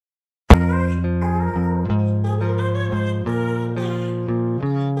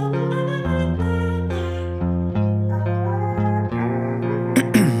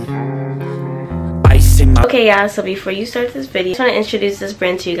Okay, yeah, so before you start this video, I just want to introduce this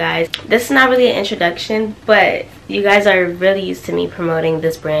brand to you guys. This is not really an introduction, but you guys are really used to me promoting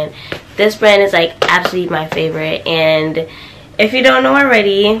this brand. This brand is like absolutely my favorite, and if you don't know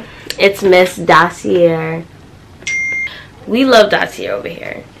already, it's Miss Dossier. We love Dossier over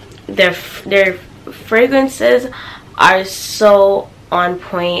here. Their fragrances are so on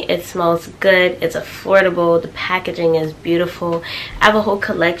point. It smells good, it's affordable, the packaging is beautiful. I have a whole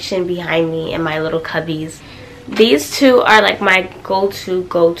collection behind me in my little cubbies. These two are like my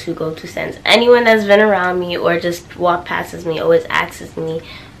go-to scents. Anyone that's been around me or just walked past me always asks me,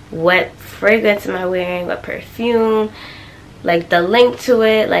 what fragrance am I wearing, what perfume, like the link to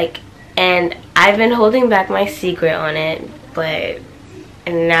it, like, and I've been holding back my secret on it, but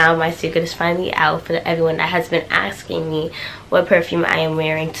and now my secret is finally out for everyone that has been asking me what perfume I am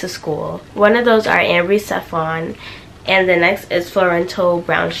wearing to school. One of those are Amber Saffron, and the next is Florento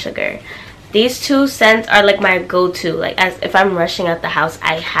Brown Sugar. These two scents are like my go-to. Like, as if I'm rushing out the house,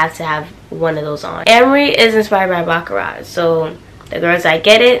 I have to have one of those on. Amber is inspired by Baccarat, so the girls that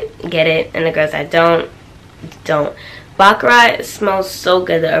get it, and the girls that don't. Baccarat smells so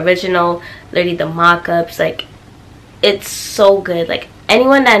good. The original, literally the mock-ups, like, it's so good. Like,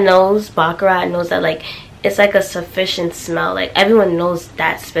 anyone that knows Baccarat knows that, like, it's like a sufficient smell. Like, everyone knows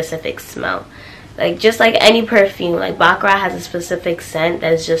that specific smell. Like, just like any perfume, like, Baccarat has a specific scent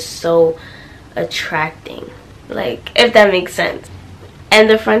that is just so attracting. Like, if that makes sense. And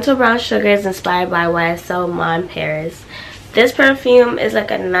the Florento Brown Sugar is inspired by YSL Ma in Paris. This perfume is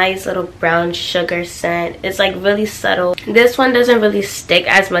like a nice little brown sugar scent. It's like really subtle. This one doesn't really stick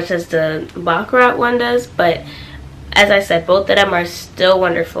as much as the Baccarat one does, but as I said, both of them are still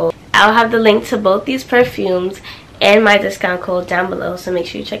wonderful. I'll have the link to both these perfumes and my discount code down below, so make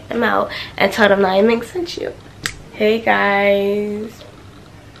sure you check them out and tell them Naya Ming sent you. Hey guys,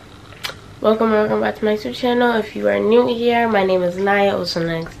 welcome back to my YouTube channel. If you are new here, my name is Naya, also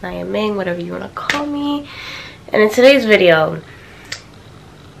known as Naya Ming, whatever you want to call me. And in today's video,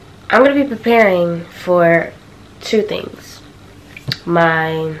 I'm going to be preparing for two things.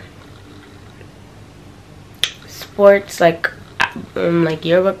 My sports like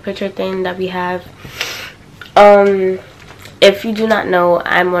yearbook picture thing that we have. If you do not know,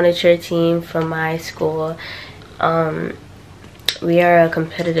 I'm on a cheer team from my school. We are a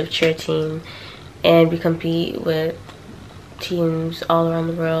competitive cheer team, and we compete with teams all around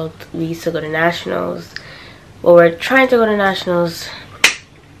the world. We used to go to nationals. Well, we're trying to go to nationals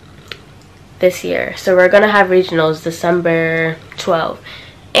this year, so we're gonna have regionals December 12th,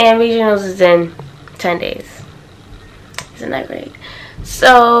 and regionals is in 10 days. Isn't that great?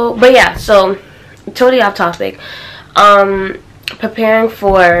 So, but yeah, so totally off topic. Preparing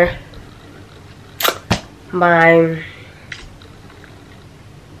for my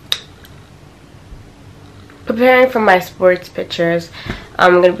sports pictures.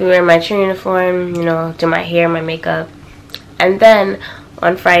 I'm gonna be wearing my cheer uniform, you know, do my hair, my makeup, and then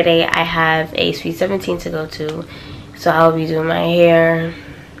on Friday I have a Sweet 17 to go to, so I'll be doing my hair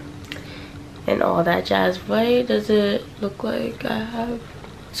and all that jazz. What does it look like I have?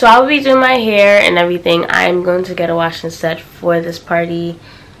 So I'll be doing my hair and everything. I'm going to get a wash and set for this party,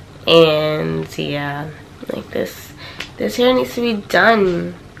 and yeah, like this hair needs to be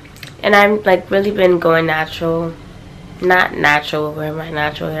done. And I'm like really been going natural, not natural, wearing my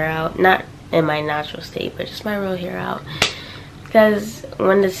natural hair out, not in my natural state, but just my real hair out, because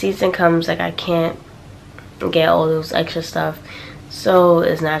when the season comes, like, I can't get all those extra stuff, so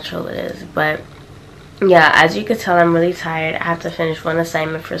as natural it is. But yeah, as you can tell, I'm really tired. I have to finish one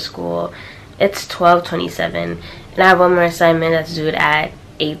assignment for school. It's 12:27, and I have one more assignment that's due at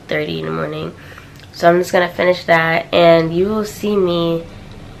 8:30 in the morning, so I'm just gonna finish that, and you will see me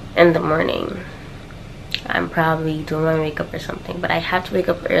in the morning. I'm probably doing my makeup or something, but I have to wake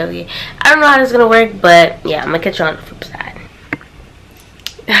up early. I don't know how this is gonna work, but yeah, I'm gonna catch you on the flip side.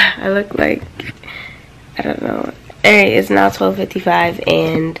 I look like, I don't know. Alright, it's now 12:55,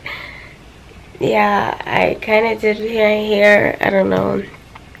 and yeah, I kind of did here. I don't know if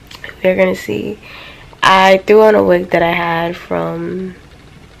you're gonna see. I threw on a wig that I had from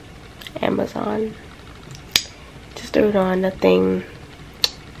Amazon. Just threw it on.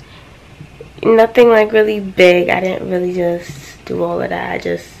 Nothing like really big. I didn't really just do all of that. I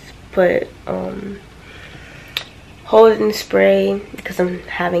just put holding spray because I'm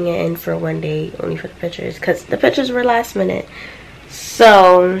having it in for one day only for the pictures, because the pictures were last minute.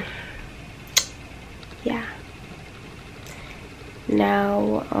 So yeah,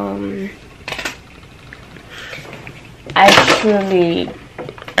 now I'm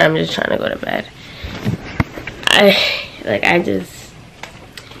just trying to go to bed. I just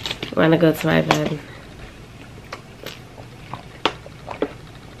want to go to my bed.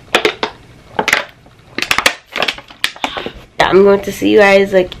 I'm going to see you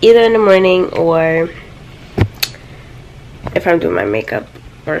guys like either in the morning or if I'm doing my makeup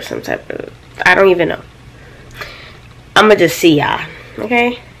or some type of, I don't even know. I'm gonna just see y'all,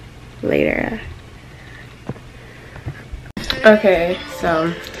 okay, later. Okay,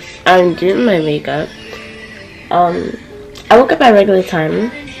 so I'm doing my makeup. I woke up at regular time,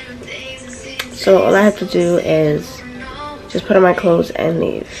 so all I have to do is just put on my clothes and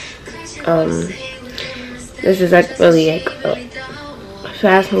leave. This is like really like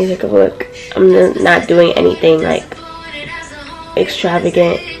fast music. Look, I'm not doing anything like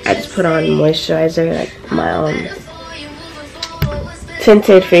extravagant. I just put on moisturizer, like my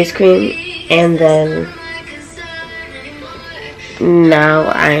tinted face cream, and then now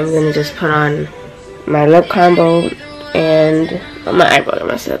I'm gonna just put on my lip combo and my eyebrow. I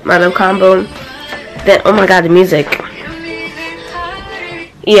messed up. My lip combo. Then oh my god, the music.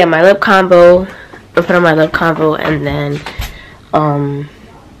 Yeah, my lip combo. I put on my lip combo and then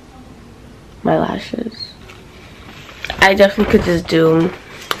my lashes. I definitely could just do,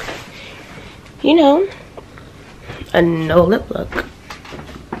 you know, a no lip look.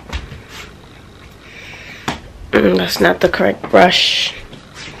 That's not the correct brush.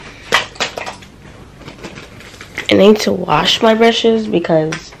 I need to wash my brushes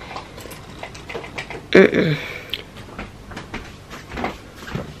because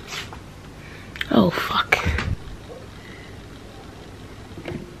oh fuck.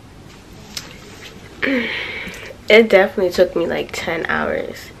 It definitely took me like 10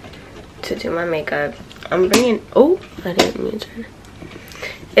 hours to do my makeup. I'm bringing, oh, I didn't mean to.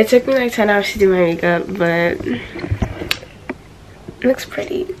 It took me like 10 hours to do my makeup, but it looks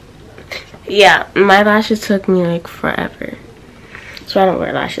pretty. Yeah, my lashes took me like forever. So I don't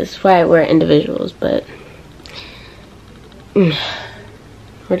wear lashes. That's why I wear individuals, but we're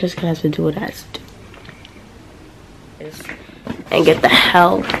just gonna have to do what I have to do. And get the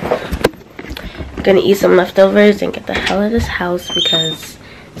hell. I'm gonna eat some leftovers and get the hell out of this house because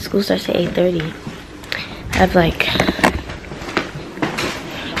school starts at 8:30. I have like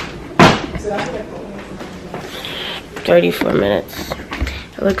 34 minutes.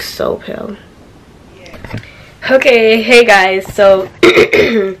 I look so pale. Okay, hey guys, so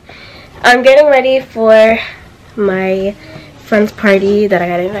I'm getting ready for my friend's party that I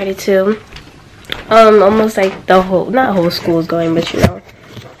got invited to. Almost like the whole, not whole school is going, but you know,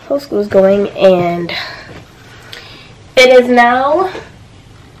 whole school is going, and it is now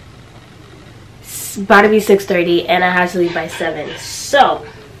about to be 6:30 and I have to leave by 7. So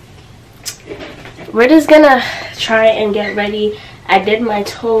we're just gonna try and get ready. I did my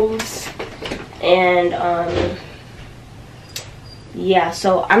toes and yeah,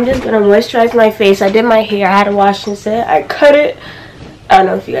 so I'm just gonna moisturize my face. I did my hair. I had to wash and set. I cut it. I don't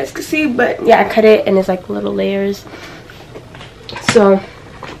know if you guys can see, but yeah, I cut it and it's like little layers. So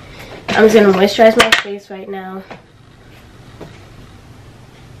I'm just gonna moisturize my face right now.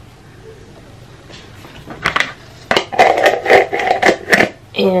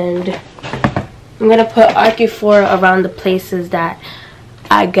 And I'm gonna put Arcuphor around the places that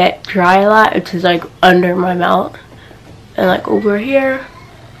I get dry a lot, which is like under my mouth and like over here.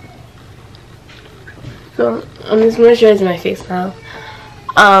 So I'm just moisturizing my face now.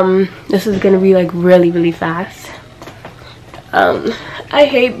 This is gonna be like really fast. I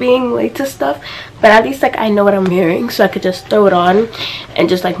hate being late to stuff, but at least like I know what I'm wearing, so I could just throw it on and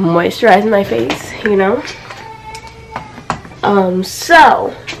just like moisturize my face, you know.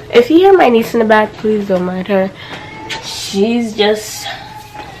 So if you hear my niece in the back, please don't mind her. She's just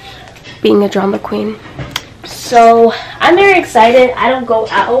being a drama queen. So I'm very excited. I don't go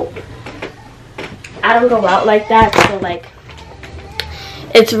out like that, so like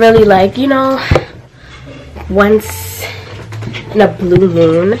it's really like, you know, once in a blue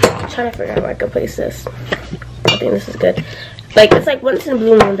moon. I'm trying to figure out where I can place this. I think this is good. Like, it's like once in a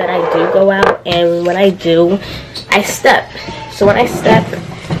blue moon that I do go out, and when I do, I step. So when I step,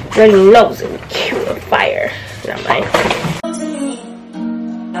 your nose is cute on fire. Not mine.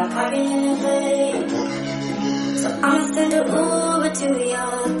 So I'm send an Uber to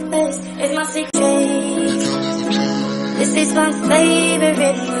your place. It's my secret. This is my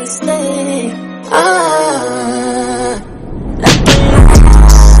favorite mistake.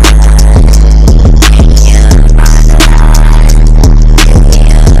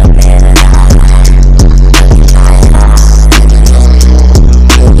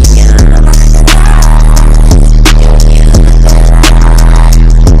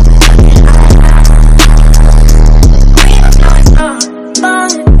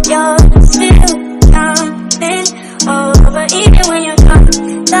 Even when you're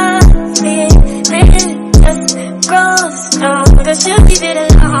talking, love it.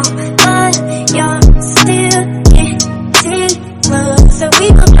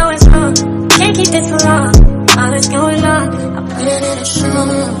 Are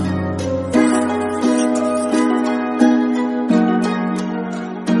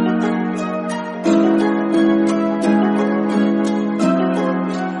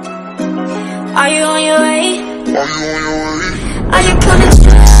you on your way? Are you coming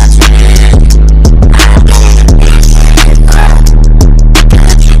to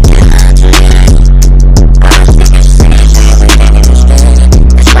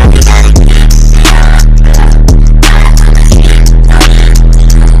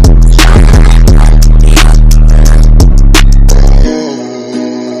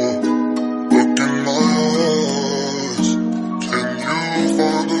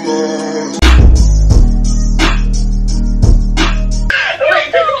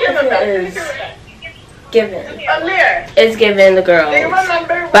It's giving the girls.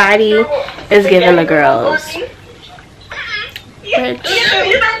 Body is giving the girls. You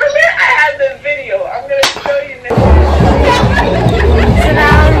remember me? I had the video. I'm gonna show you now. So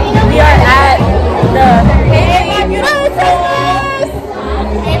now we are at the Hey my beautiful!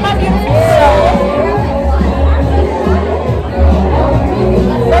 Hey my beautiful!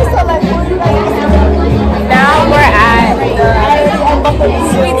 now we're at the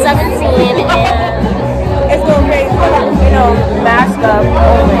Sweet 17 and it's going crazy, you know, mask up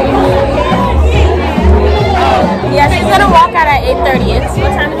only. Yeah, she's gonna walk out at 8:30. It's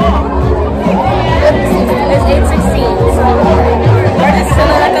what time is it? It's 8:16. So we're just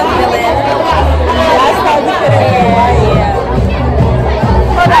feeling like a villain. Last time we couldn't. Yeah.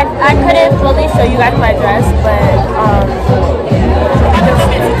 I couldn't fully show you guys my dress, but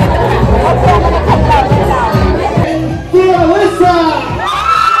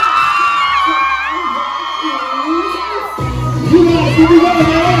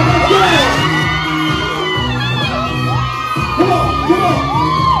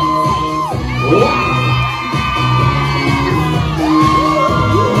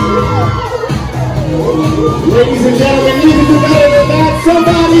ladies and gentlemen, you can do better than that.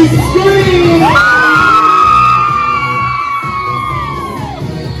 Somebody scream!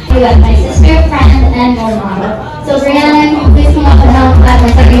 You have my sister, friend, and role model. So Brianna, can you please come up and help at my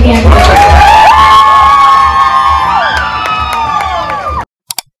second camera?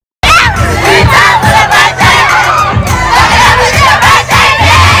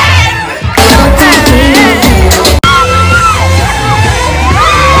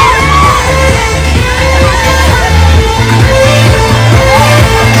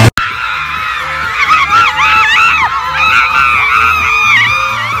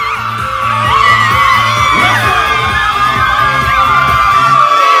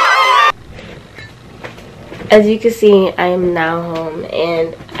 as you can see, I am now home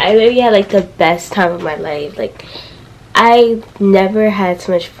and I really had like the best time of my life. Like, I never had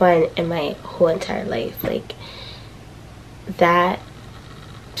so much fun in my whole entire life. Like, that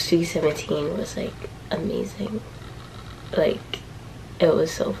Sweet 17 was like amazing. Like, it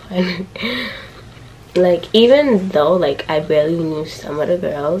was so fun. Like, even though like I barely knew some of the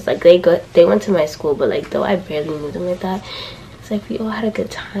girls, like they went to my school, but like though I barely knew them like that, it's like we all had a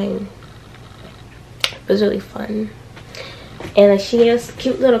good time. It was really fun. And like she gave us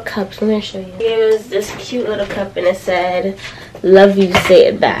cute little cups. I'm gonna show you. She gave us this cute little cup and it said, "Love you, say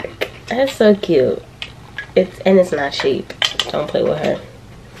it back." That's so cute. It's not cheap. Don't play with her.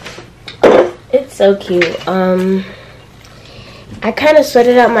 It's so cute. I kind of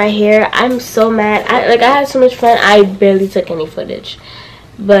sweated out my hair. I'm so mad. I had so much fun. I barely took any footage,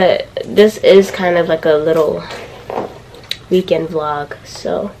 but this is kind of like a little weekend vlog,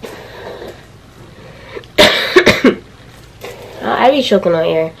 so I be choking on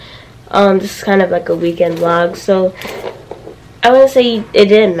air. This is kind of like a weekend vlog, so I wouldn't say it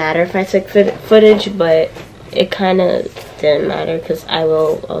didn't matter if I took footage, but it kind of didn't matter because I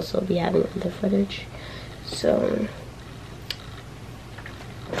will also be having other footage. So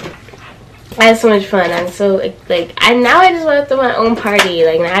I had so much fun. I'm so like now I just want to throw my own party.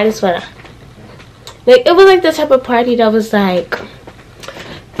 Like, now I just want to, like, it was like the type of party that was like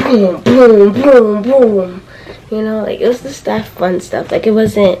boom boom boom boom, you know, like it was just that fun stuff. Like, it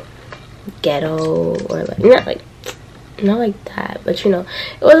wasn't ghetto or like not like that, but you know,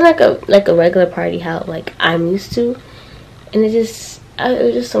 it wasn't like a regular party how like I'm used to. And it was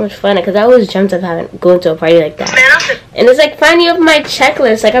just so much fun because I always dreamt of going to a party like that. And it's like finally off my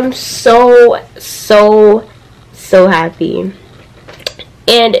checklist. Like, I'm so happy.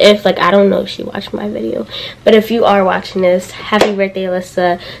 And if, like, I don't know if she watched my video, but if you are watching this, happy birthday,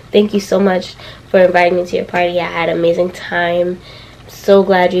 Alyssa. Thank you so much for inviting me to your party. I had an amazing time. I'm so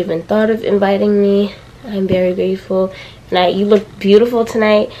glad you even thought of inviting me. I'm very grateful. And you look beautiful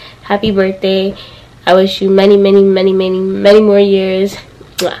tonight. Happy birthday. I wish you many, many, many, many, many more years.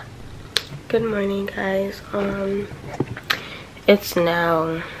 Mwah. Good morning, guys. It's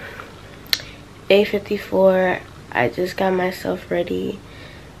now 8:54. I just got myself ready.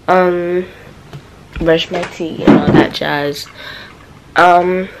 Brush my teeth and all that jazz.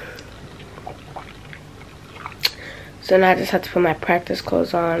 So now I just have to put my practice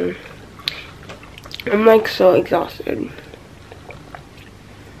clothes on. I'm like so exhausted.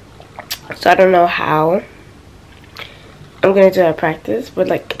 So I don't know how I'm gonna do a practice, but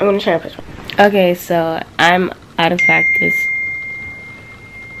like I'm gonna try to push. Okay, so I'm out of practice.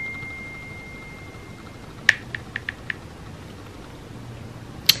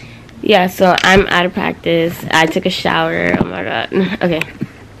 Yeah, so I'm out of practice. I took a shower. Oh my god. Okay.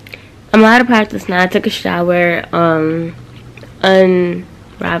 I'm out of practice now. I took a shower,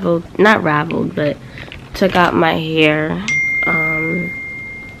 unraveled, not raveled, but took out my hair.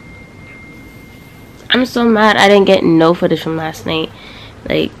 I'm so mad I didn't get no footage from last night.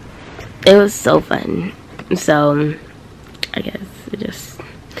 Like, it was so fun. So, I guess it just,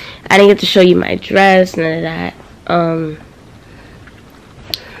 I didn't get to show you my dress, none of that.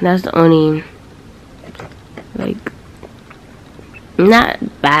 That's the only, like, not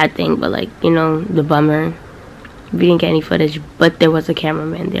bad thing, but like, you know, the bummer. We didn't get any footage, but there was a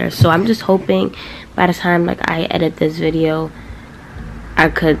cameraman there. So I'm just hoping by the time like I edit this video, I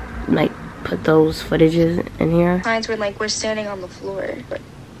could like put those footages in here. Times when like we're standing on the floor.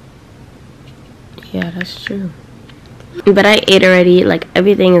 Yeah, that's true. But I ate already. Like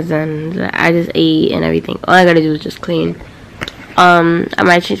everything is done. I just ate and everything. All I gotta do is just clean. I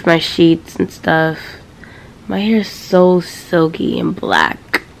might change my sheets and stuff. My hair is so silky and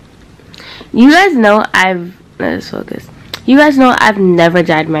black. You guys know let's focus. You guys know I've never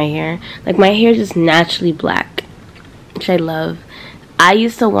dyed my hair. Like my hair is just naturally black, which I love. I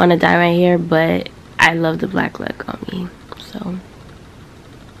used to want to dye my hair, but I love the black look on me. So,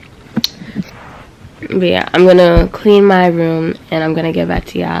 but yeah, I'm gonna clean my room and I'm gonna get back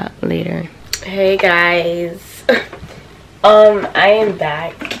to y'all later. Hey guys, I am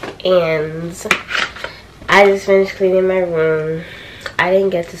back and I just finished cleaning my room. I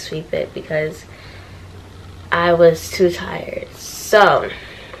didn't get to sweep it because I was too tired. So,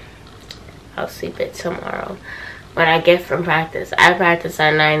 I'll sweep it tomorrow when I get from practice. I practice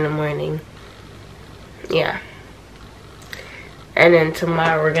at 9 in the morning. Yeah. And then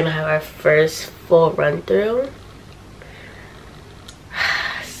tomorrow we're going to have our first full run through.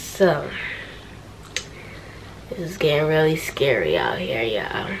 So, this is getting really scary out here,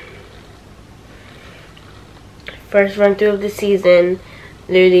 y'all. First run through of the season,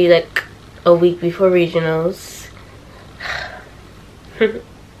 literally like a week before regionals.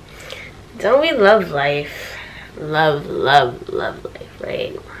 Don't we love life? Love life,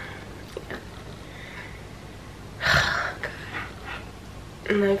 right? Yeah.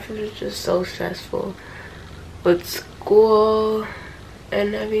 Life is just so stressful with school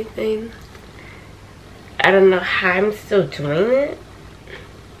and everything. I don't know how I'm still doing it.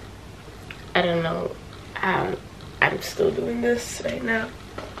 I don't know how I'm still doing this right now.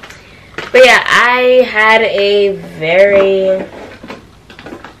 But yeah, I had a very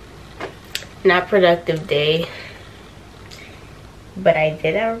not productive day. But I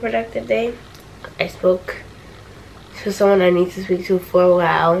did have a productive day. I spoke to someone I need to speak to for a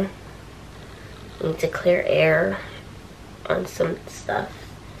while. I need to clear air on some stuff,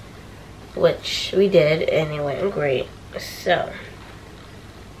 which we did, and it went great. So,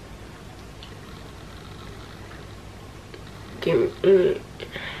 I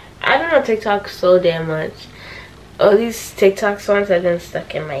don't know TikTok so damn much. All these TikTok songs have been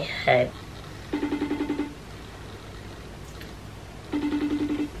stuck in my head.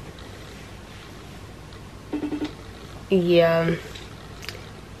 Yeah,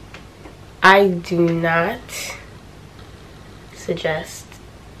 I do not suggest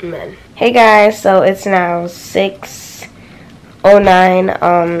men. Hey guys, so it's now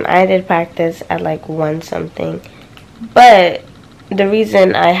 6:09. I did practice at like 1 something, but the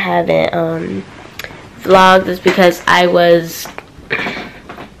reason I haven't vlogged is because I was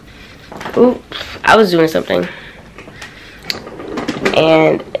doing something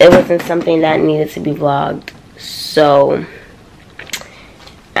and it wasn't something that needed to be vlogged. So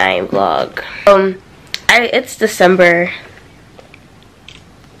I ain't vlog. It's December.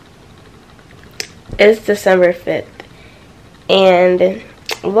 It's December 5th, and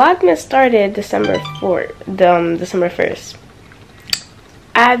Vlogmas started December 4th, December 1st.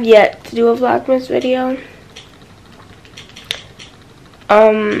 I have yet to do a Vlogmas video.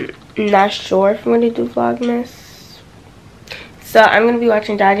 Not sure if I'm gonna do Vlogmas. So I'm gonna be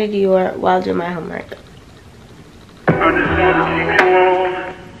watching Dr. Dior while doing my homework. I just wanna keep you on.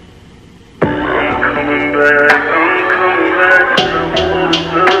 I'm coming back,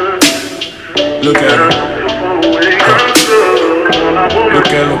 Look at her. Look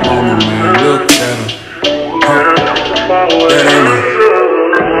at her mama, man. Look at her.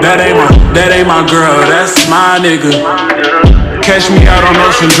 That ain't my girl. That's my nigga. Catch me out on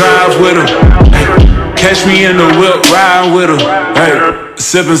Ocean Drive with her. Hey, catch me in the whip riding with her. Hey,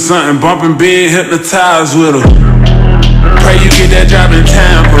 sipping something, bumping big, hypnotized with her. Pray you get that job in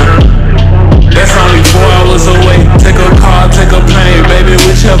Tampa. That's only 4 hours away. Take a car, take a plane, baby,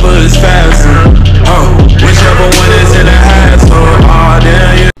 whichever is faster. Oh, whichever one is in the hassle. Oh,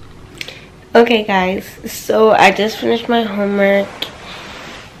 damn, yeah. Okay guys, so I just finished my homework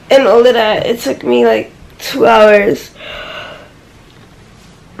and all of that. It took me like 2 hours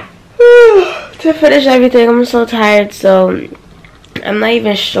to finish everything. I'm so tired, so I'm not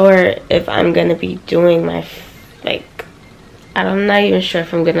even sure if I'm gonna be doing my I'm not even sure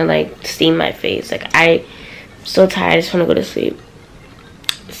if I'm gonna like steam my face. Like, I'm so tired, I just want to go to sleep.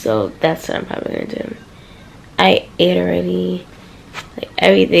 So that's what I'm probably gonna do. I ate already. Like,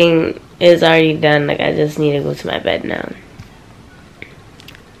 everything is already done. Like, I just need to go to my bed now.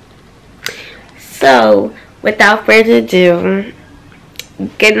 So without further ado,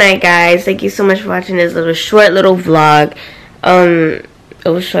 good night guys. Thank you so much for watching this short little vlog. It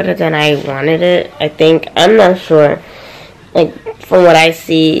was shorter than I wanted it, I think. I'm not sure. Like, from what I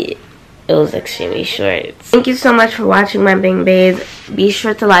see, it was extremely short. Thank you so much for watching my Bing Babes. Be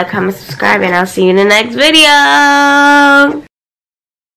sure to like, comment, subscribe, and I'll see you in the next video.